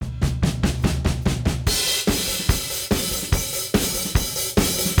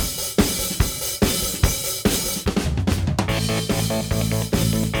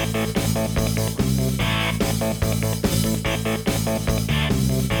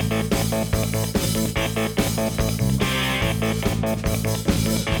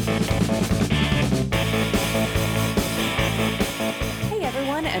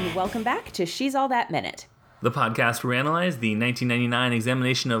welcome back to She's All That Minute. The podcast where we analyze the 1999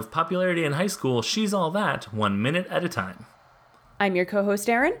 examination of popularity in high school, She's All That, 1 minute at a time. I'm your co-host,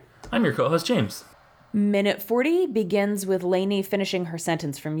 Erin. I'm your co-host, James. Minute 40 begins with Lainey finishing her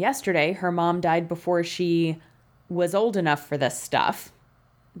sentence from yesterday. Her mom died before she was old enough for this stuff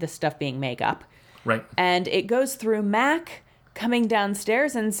being makeup. Right. And it goes through Mac coming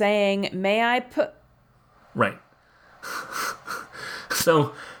downstairs and saying, may I put... Right.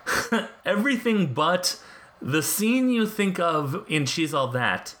 So, everything but the scene you think of in She's All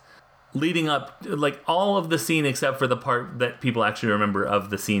That, leading up, like all of the scene except for the part that people actually remember of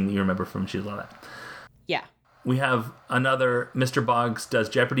the scene that you remember from She's All That. Yeah. We have another Mr. Boggs Does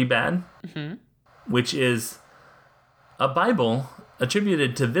Jeopardy Bad, which is a Bible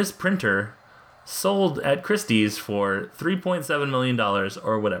attributed to this printer sold at Christie's for $3.7 million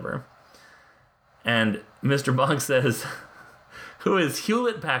or whatever. And Mr. Boggs says, who is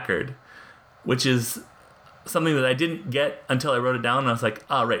Hewlett Packard, which is something that I didn't get until I wrote it down. And I was like,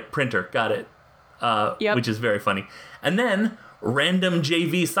 right, printer, got it. Which is very funny. And then random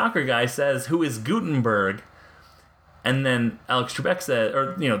JV soccer guy says, who is Gutenberg? And then Alex Trebek says,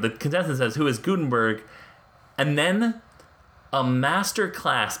 the contestant says, who is Gutenberg? And then a master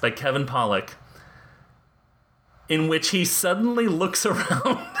class by Kevin Pollak in which he suddenly looks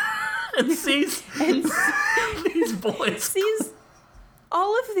around and sees these boys. Sees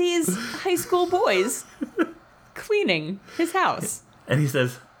all of these high school boys cleaning his house. And he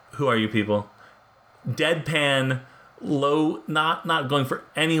says, who are you people? Deadpan, low, not going for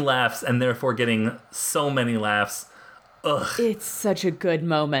any laughs, and therefore getting so many laughs. Ugh. It's such a good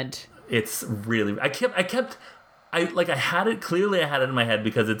moment. It's really... I had it in my head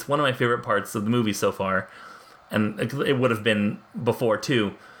because it's one of my favorite parts of the movie so far. And it would have been before,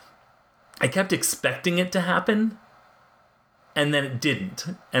 too. I kept expecting it to happen, and then it didn't.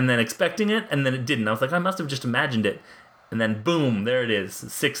 And then expecting it, and then it didn't. I was like, I must have just imagined it. And then, boom, there it is.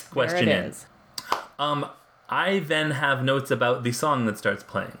 Sixth question there it is. I then have notes about the song that starts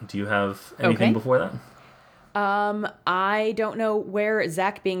playing. Do you have anything before that? I don't know where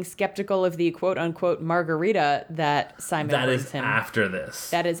Zach being skeptical of the quote-unquote margarita that Simon brings him. That is after this.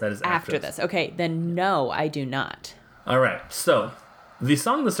 That is after this. Okay, then no, I do not. All right, so the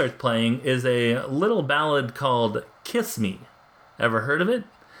song that starts playing is a little ballad called Kiss Me. Ever heard of it?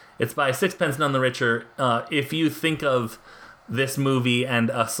 It's by Sixpence None the Richer. If you think of this movie and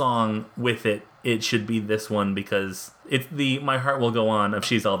a song with it, it should be this one because it's the My Heart Will Go On of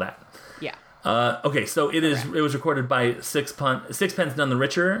She's All That. Yeah. Okay, so it was recorded by Sixpence None the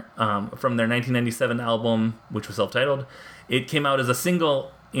Richer from their 1997 album, which was self-titled. It came out as a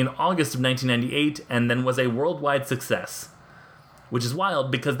single in August of 1998 and then was a worldwide success, which is wild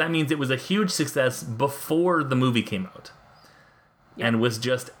because that means it was a huge success before the movie came out. Yep. And was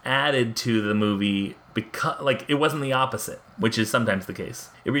just added to the movie because, it wasn't the opposite, which is sometimes the case.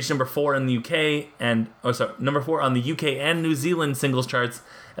 It reached number 4 in the number 4 on the UK and New Zealand singles charts,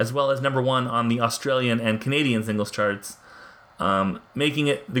 as well as number 1 on the Australian and Canadian singles charts, making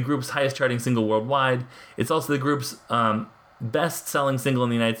it the group's highest charting single worldwide. It's also the group's best-selling single in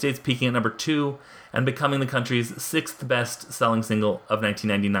the United States, peaking at number 2 and becoming the country's 6th best-selling single of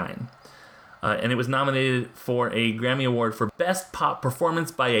 1999. And it was nominated for a Grammy Award for Best Pop Performance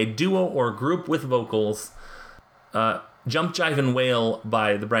by a Duo or Group with Vocals. Jump, Jive, and Wail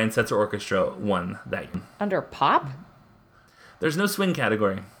by the Brian Setzer Orchestra won that year. Under pop? There's no swing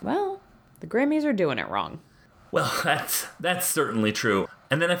category. Well, the Grammys are doing it wrong. Well, that's certainly true.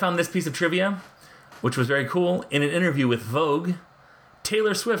 And then I found this piece of trivia, which was very cool. In an interview with Vogue,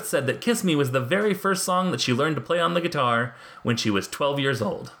 Taylor Swift said that Kiss Me was the very first song that she learned to play on the guitar when she was 12 years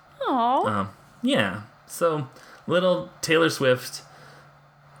old. Aww. Yeah. So, little Taylor Swift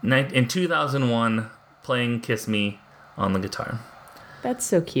in 2001 playing Kiss Me on the guitar. That's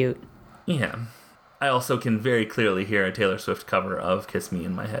so cute. Yeah. I also can very clearly hear a Taylor Swift cover of Kiss Me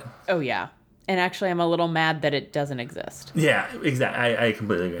in my head. Oh, yeah. And actually, I'm a little mad that it doesn't exist. Yeah, exactly. I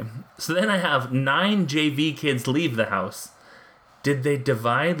completely agree. So then I have 9 JV kids leave the house. Did they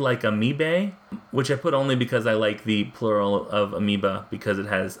divide like Amoebae? Which I put only because I like the plural of amoeba because it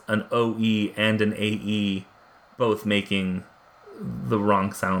has an OE and an AE both making the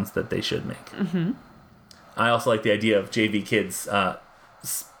wrong sounds that they should make. Mm-hmm. I also like the idea of JV kids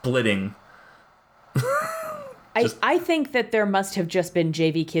splitting. I think that there must have just been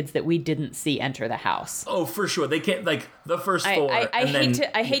JV kids that we didn't see enter the house. Oh, for sure. They can't, the first 4.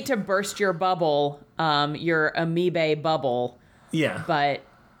 I hate to burst your bubble, your Amoebae bubble. Yeah. But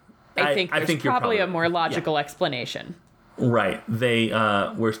I think there's probably a more logical explanation. Right. They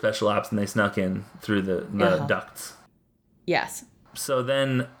were special ops and they snuck in through the ducts. Yes. So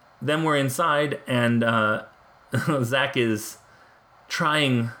then then we're inside, and Zach is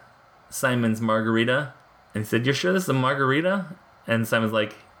trying Simon's margarita. And he said, "You're sure this is a margarita?" And Simon's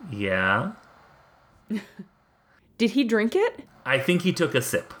like, "Yeah." Did he drink it? I think he took a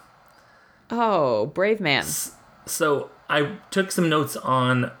sip. Oh, brave man. So I took some notes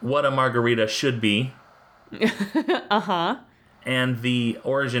on what a margarita should be. Uh-huh. And the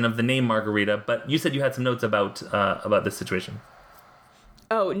origin of the name margarita, but you said you had some notes about this situation.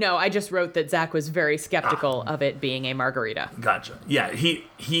 Oh, no, I just wrote that Zach was very skeptical of it being a margarita. Gotcha. Yeah,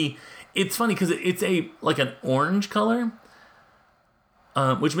 he it's funny because it's like an orange color,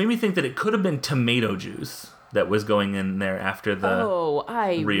 which made me think that it could have been tomato juice that was going in there after the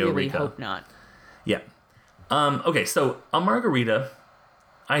I Rio really Rico. hope not. Yeah. Okay, so a margarita,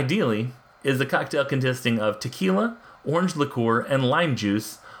 ideally, is a cocktail consisting of tequila, orange liqueur, and lime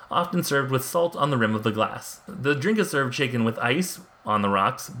juice, often served with salt on the rim of the glass. The drink is served shaken with ice on the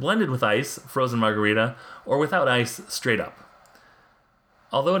rocks, blended with ice, frozen margarita, or without ice, straight up.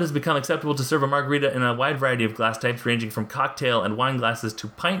 Although it has become acceptable to serve a margarita in a wide variety of glass types, ranging from cocktail and wine glasses to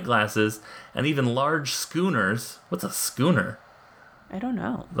pint glasses, and even large schooners. What's a schooner? I don't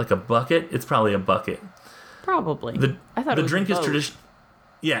know. Like a bucket? It's probably a bucket. Probably. I thought the it was drink a is boat. tradition.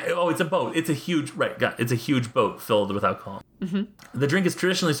 Yeah. Oh, it's a boat. It's a huge It's a huge boat filled with alcohol. Mm-hmm. The drink is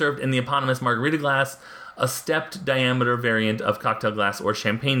traditionally served in the eponymous margarita glass, a stepped diameter variant of cocktail glass or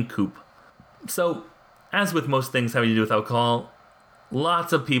champagne coupe. So, as with most things having to do with alcohol,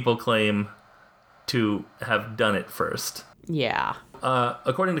 lots of people claim to have done it first. Yeah.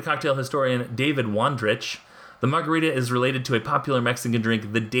 According to cocktail historian David Wondrich, the margarita is related to a popular Mexican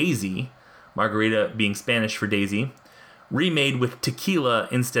drink, the Daisy, margarita being Spanish for daisy, remade with tequila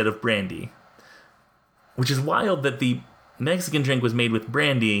instead of brandy. Which is wild that the Mexican drink was made with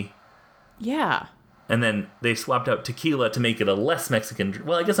brandy. Yeah. And then they swapped out tequila to make it a less Mexican drink.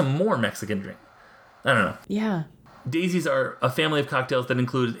 Well, I guess a more Mexican drink. I don't know. Yeah. Daisies are a family of cocktails that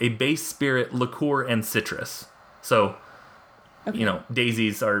include a base spirit, liqueur, and citrus. So, Okay.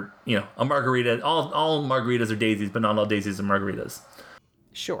 daisies are, a margarita. All margaritas are daisies, but not all daisies are margaritas.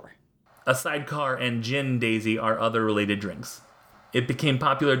 Sure. A sidecar and gin daisy are other related drinks. It became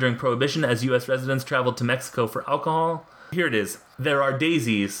popular during Prohibition as U.S. residents traveled to Mexico for alcohol. Here it is. There are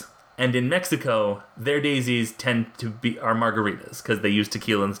daisies, and in Mexico, their daisies are margaritas because they use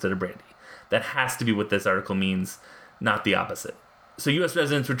tequila instead of brandy. That has to be what this article means, not the opposite. So U.S.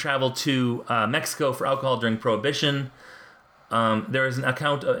 residents would travel to Mexico for alcohol during Prohibition. There is an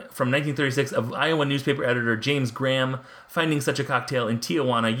account from 1936 of Iowa newspaper editor James Graham finding such a cocktail in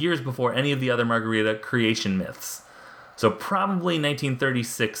Tijuana years before any of the other margarita creation myths. So probably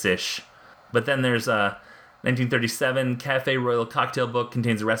 1936-ish. But then there's a 1937 Cafe Royal cocktail book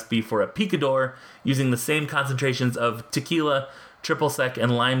contains a recipe for a picador using the same concentrations of tequila, triple sec,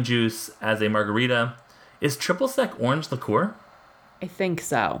 and lime juice as a margarita. Is triple sec orange liqueur? I think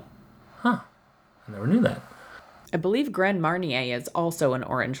so. Huh. I never knew that. I believe Grand Marnier is also an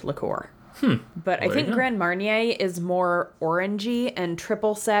orange liqueur. But I There think you go. Grand Marnier is more orangey, and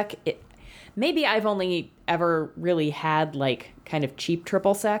triple sec. Maybe I've only ever really had kind of cheap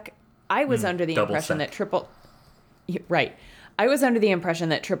triple sec. I was under the double impression sec. that right. I was under the impression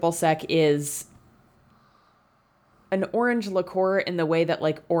that triple sec is an orange liqueur in the way that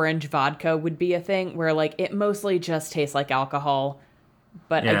orange vodka would be a thing, where it mostly just tastes like alcohol,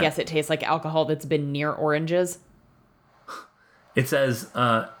 but I Yeah. guess it tastes like alcohol that's been near oranges. It says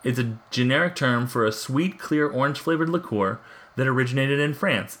it's a generic term for a sweet, clear, orange-flavored liqueur that originated in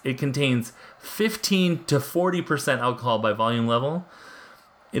France. It contains 15 to 40% alcohol by volume level.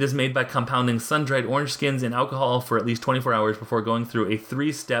 It is made by compounding sun-dried orange skins in alcohol for at least 24 hours before going through a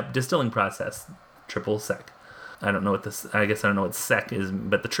 3-step distilling process. Triple sec. I don't know what sec is,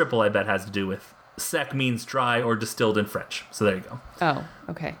 but the triple I bet has to do with sec means dry or distilled in French. So there you go. Oh,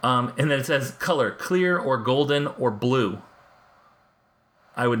 okay. And then it says color, clear or golden or blue.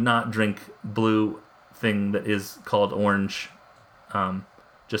 I would not drink blue thing that is called orange,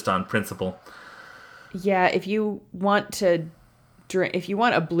 just on principle. Yeah, if you want a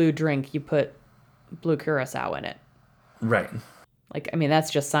blue drink, you put blue curacao in it. Right.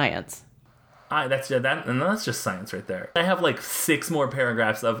 That's just science. That's just science right there. I have 6 more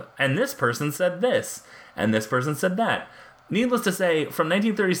paragraphs of, and this person said this, and this person said that. Needless to say, from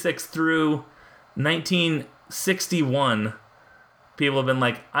 1936 through 1961, people have been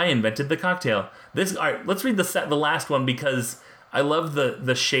like, I invented the cocktail. All right, let's read the last one because I love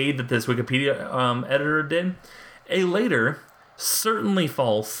the shade that this Wikipedia editor did. A later, certainly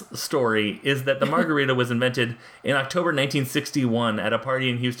false story is that the margarita was invented in October 1961 at a party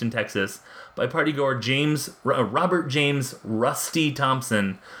in Houston, Texas, by partygoer Robert James Rusty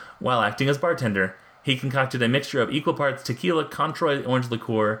Thompson, While acting as bartender, he concocted a mixture of equal parts tequila, Controy orange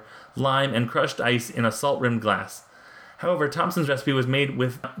liqueur, lime, and crushed ice in a salt-rimmed glass. However, Thompson's recipe was made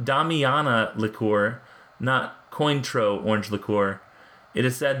with Damiana liqueur, not Cointreau orange liqueur. It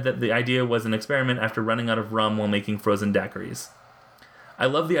is said that the idea was an experiment after running out of rum while making frozen daiquiris. I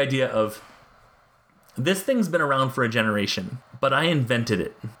love the idea of, this thing's been around for a generation, but I invented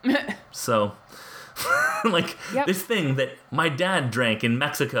it. So, like, this thing that my dad drank in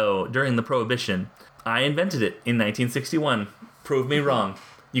Mexico during the Prohibition, I invented it in 1961. Prove me wrong.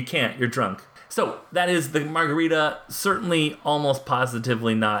 You can't, you're drunk. So, that is the margarita, certainly almost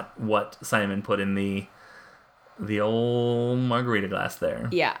positively not what Simon put in the old margarita glass there.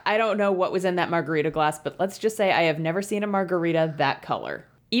 Yeah, I don't know what was in that margarita glass, but let's just say I have never seen a margarita that color.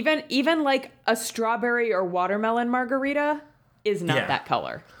 Even like a strawberry or watermelon margarita is not that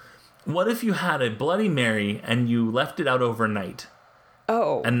color. What if you had a Bloody Mary and you left it out overnight?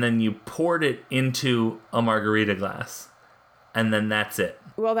 Oh. And then you poured it into a margarita glass. And then that's it.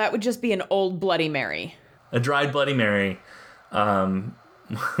 Well, that would just be an old Bloody Mary. A dried Bloody Mary.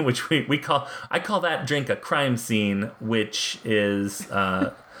 Which I call that drink a crime scene, which is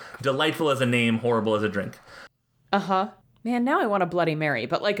delightful as a name, horrible as a drink. Uh-huh. Man, now I want a Bloody Mary,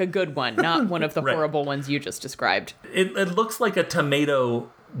 but like a good one, not one of the horrible ones you just described. It looks like a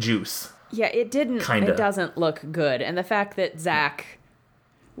tomato juice. Yeah, it didn't. Kinda. It doesn't look good. And the fact that Zach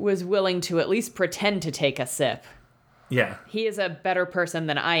was willing to at least pretend to take a sip. Yeah. He is a better person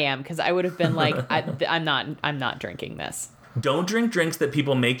than I am, because I would have been like, I'm not drinking this. Don't drink drinks that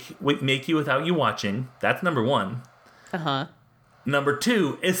people make you without you watching. That's number one. Uh-huh. Number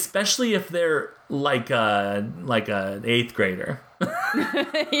two, especially if they're like a 8th grader.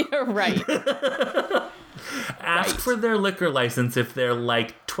 You're right. Ask for their liquor license if they're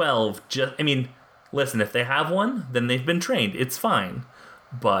like 12. Listen, if they have one, then they've been trained. It's fine.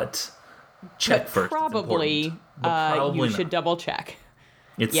 But check first. Probably, you should double check.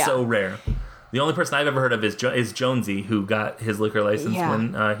 It's so rare. The only person I've ever heard of is Jonesy, who got his liquor license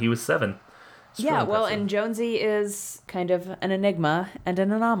when he was 7. Yeah, well, and Jonesy is kind of an enigma and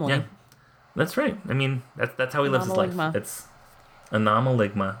an anomaly. Yeah, that's right. I mean, that's how he lives his life. It's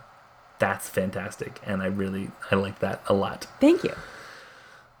Anomalygma. That's fantastic, and I like that a lot. Thank you.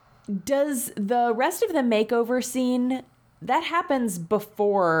 Does the rest of the makeover scene, that happens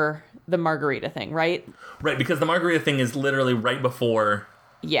before the margarita thing, right? Right, because the margarita thing is literally right before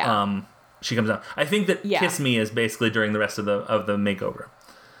she comes out. I think that Kiss Me is basically during the rest of the makeover.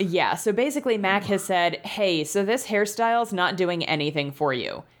 Yeah, so basically Mac has said, hey, so this hairstyle's not doing anything for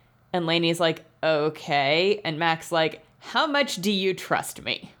you. And Lainey's like, okay. And Mac's like, how much do you trust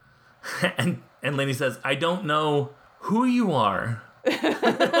me? and Lainey says, I don't know who you are.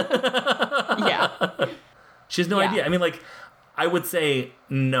 Yeah. She has no idea. I mean, like, I would say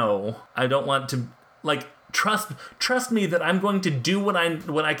no. I don't want to, like, trust me that I'm going to do what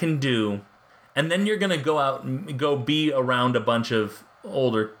I can do. And then you're going to go out and go be around a bunch of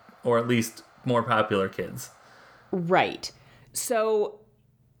older, or at least more popular kids. Right. So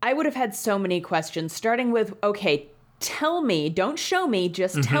I would have had so many questions, starting with, okay, tell me, don't show me,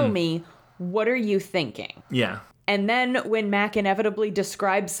 just tell me, what are you thinking? Yeah. And then when Mac inevitably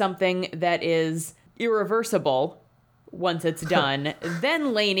describes something that is irreversible once it's done,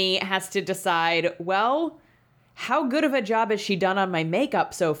 then Lainey has to decide, well, how good of a job has she done on my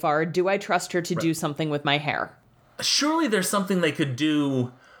makeup so far? Do I trust her to do something with my hair? Surely there's something they could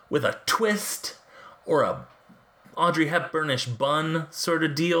do with a twist or a Audrey Hepburnish bun sort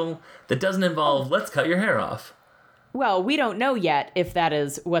of deal that doesn't involve, let's cut your hair off. Well, we don't know yet if that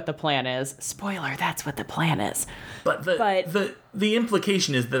is what the plan is. Spoiler, that's what the plan is. But the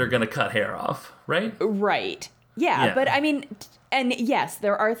implication is that they're going to cut hair off, right? Right. Yeah, but I mean, and yes,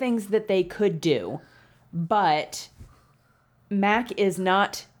 there are things that they could do, but Mac is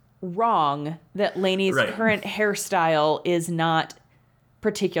not wrong that Lainey's current hairstyle is not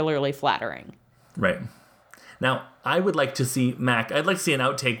particularly flattering. Right. Now, I would like to see Mac, I'd like to see an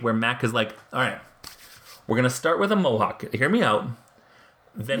outtake where Mac is like, all right, we're going to start with a mohawk. Hear me out.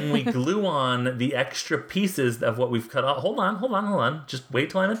 Then we glue on the extra pieces of what we've cut off. Hold on. Just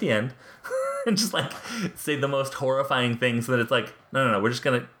wait till I'm at the end. And just like say the most horrifying thing so that it's like, no, we're just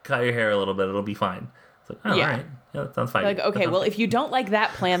going to cut your hair a little bit. It'll be fine. It's like, all right. Yeah, that sounds fine. Like, okay, well, if you don't like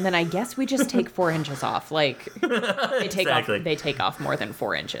that plan, then I guess we just take 4 inches off. Like, they take off more than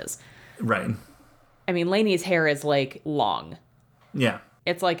 4 inches. Right. I mean, Lainey's hair is like long. Yeah.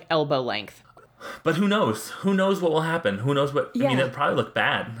 It's like elbow length. But who knows? Who knows what will happen? Who knows what... I mean, it'll probably look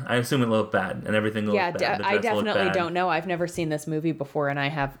bad. I assume it'll look bad, and everything will look bad. I definitely don't know. I've never seen this movie before, and I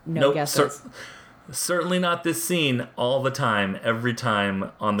have no guesses. Certainly not this scene all the time, every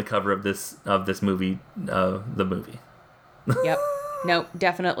time on the cover of this movie, the movie. Yep. Nope,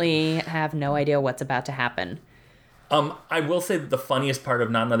 definitely have no idea what's about to happen. I will say that the funniest part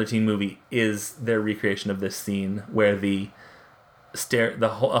of Not Another Teen Movie is their recreation of this scene where a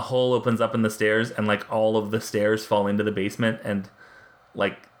hole opens up in the stairs and like all of the stairs fall into the basement, and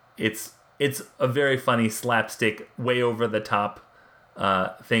like it's a very funny slapstick, way over the top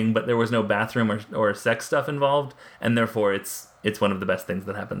thing, but there was no bathroom or sex stuff involved, and therefore it's one of the best things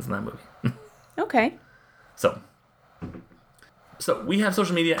that happens in that movie. Okay. So we have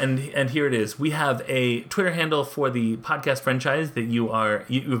social media, and here it is. We have a Twitter handle for the podcast franchise that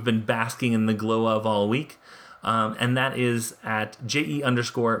you've been basking in the glow of all week, and that is at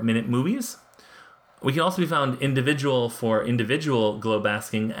JE_Minute Movies. We can also be found individual glow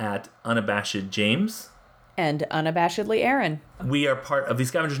basking at Unabashed James. And Unabashedly Aaron. We are part of the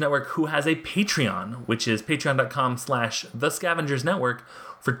Scavengers Network, who has a Patreon, which is patreon.com/The Scavengers Network.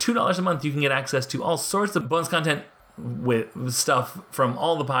 For $2 a month, you can get access to all sorts of bonus content with stuff from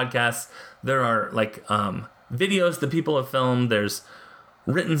all the podcasts. There are like videos that people have filmed. There's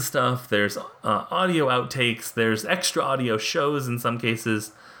written stuff. There's audio outtakes. There's extra audio shows in some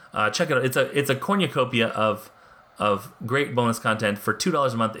cases. Check it out. It's a cornucopia of great bonus content for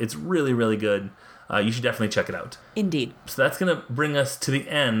 $2 a month. It's really, really good. You should definitely check it out. Indeed. So that's going to bring us to the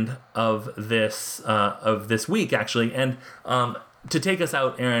end of this week, actually. And to take us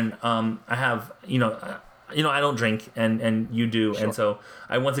out, Aaron, I have I don't drink, and you do, sure. And so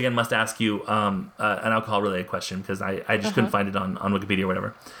I once again must ask you an alcohol-related question, because I just couldn't find it on Wikipedia or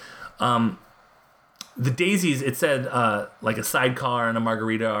whatever. The daisies, it said like a sidecar and a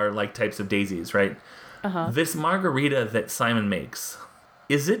margarita are like types of daisies, right? This margarita that Simon makes,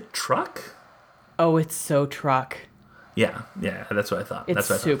 is it truck? Oh, it's so truck. Yeah, that's what I thought. It's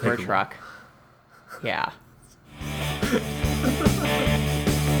super truck. Yeah.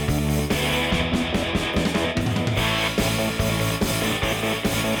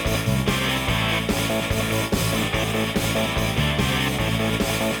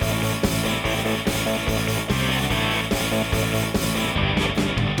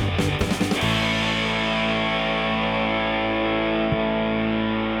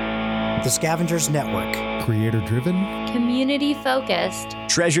 The Scavengers Network. Creator-driven. Community-focused.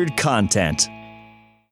 Treasured content.